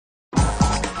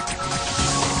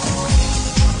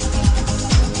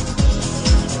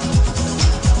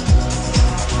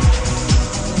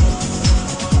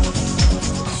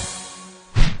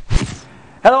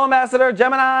Ambassador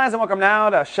Geminis, and welcome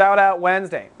now to Shout Out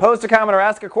Wednesday. Post a comment or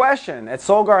ask a question at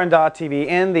soulgarden.tv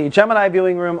in the Gemini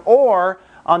viewing room or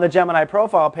on the Gemini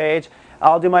profile page.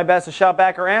 I'll do my best to shout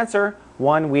back or answer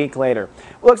 1 week later.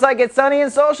 Looks like it's sunny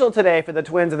and social today for the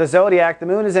twins of the zodiac. The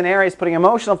moon is in Aries, putting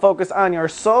emotional focus on your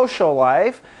social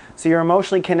life. So you're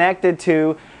emotionally connected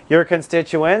to your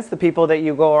constituents, the people that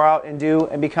you go out and do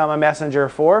and become a messenger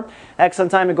for.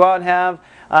 Excellent time to go out and have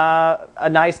a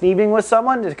nice evening with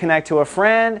someone, to connect to a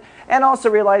friend, and also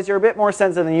realize you're a bit more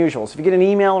sensitive than usual. So if you get an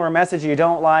email or a message you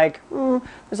don't like,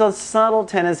 there's a subtle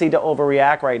tendency to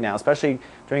overreact right now, especially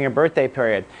during your birthday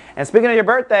period. And speaking of your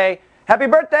birthday, happy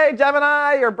birthday,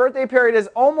 Gemini! Your birthday period is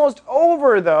almost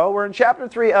over, though. We're in Chapter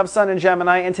 3 of Sun in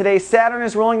Gemini, and today Saturn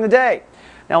is ruling the day.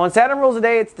 Now, when Saturn rules the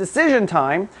day, it's decision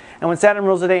time, and when Saturn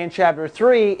rules the day in Chapter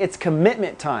 3, it's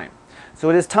commitment time. So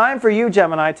it is time for you,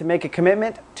 Gemini, to make a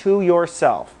commitment to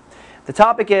yourself. The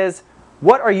topic is,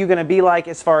 what are you going to be like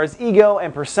as far as ego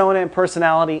and persona and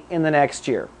personality in the next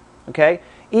year? Okay?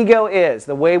 Ego is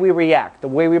the way we react, the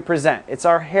way we present. It's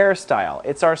our hairstyle.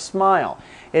 It's our smile.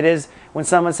 It is when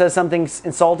someone says something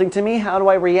insulting to me, how do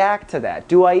I react to that?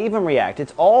 Do I even react?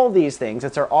 It's all these things.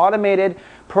 It's our automated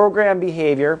program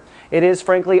behavior. It is,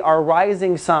 frankly, our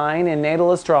rising sign in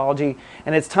natal astrology.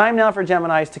 And it's time now for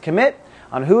Geminis to commit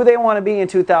on who they want to be in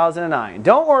 2009.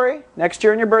 Don't worry, next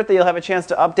year on your birthday you'll have a chance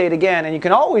to update again, and you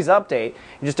can always update,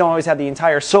 you just don't always have the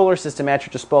entire solar system at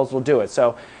your disposal to do it.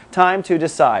 So, time to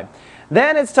decide.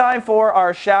 Then it's time for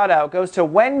our shout out. It goes to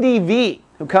Wendy V,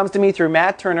 who comes to me through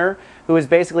Matt Turner, who is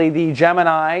basically the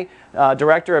Gemini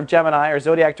director of Gemini, or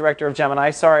Zodiac director of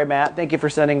Gemini. Sorry, Matt. Thank you for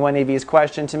sending Wendy V's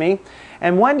question to me.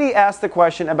 And Wendy asked the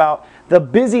question about the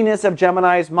busyness of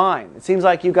Gemini's mind. It seems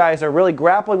like you guys are really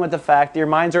grappling with the fact that your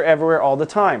minds are everywhere all the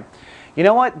time. You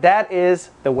know what? That is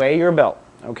the way you're built.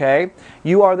 Okay?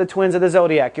 You are the twins of the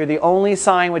Zodiac. You're the only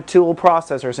sign with dual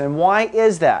processors. And why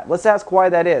is that? Let's ask why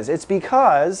that is. It's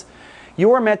because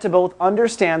you are meant to both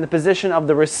understand the position of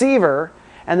the receiver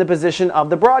and the position of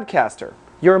the broadcaster.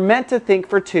 You're meant to think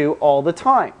for two all the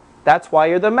time. That's why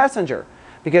you're the messenger.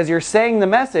 Because you're saying the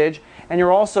message and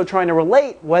you're also trying to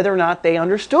relate whether or not they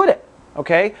understood it.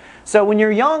 Okay? So when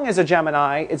you're young as a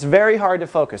Gemini, it's very hard to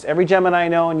focus. Every Gemini I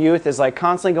know in youth is like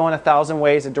constantly going 1,000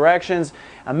 ways and directions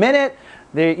a minute.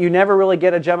 You never really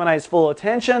get a Gemini's full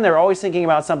attention. They're always thinking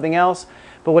about something else.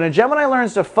 But when a Gemini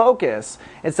learns to focus,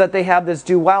 it's that they have this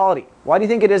duality. Why do you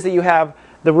think it is that you have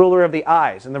the ruler of the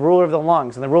eyes, and the ruler of the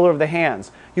lungs, and the ruler of the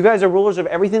hands? You guys are rulers of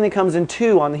everything that comes in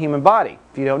two on the human body,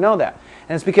 if you don't know that.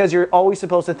 And it's because you're always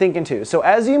supposed to think in two. So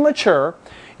as you mature,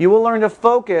 you will learn to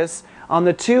focus on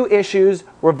the two issues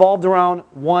revolved around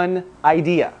one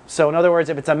idea. So in other words,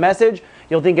 if it's a message,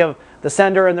 you'll think of the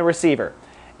sender and the receiver.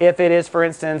 If it is, for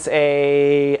instance,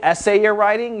 an essay you're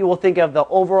writing, you will think of the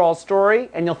overall story,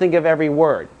 and you'll think of every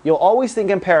word. You'll always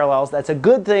think in parallels. That's a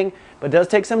good thing, but it does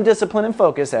take some discipline and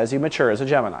focus as you mature as a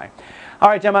Gemini. All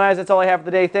right, Geminis, that's all I have for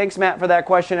the day. Thanks, Matt, for that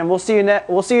question, and we'll see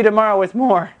you tomorrow with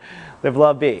more. Live,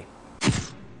 love, be.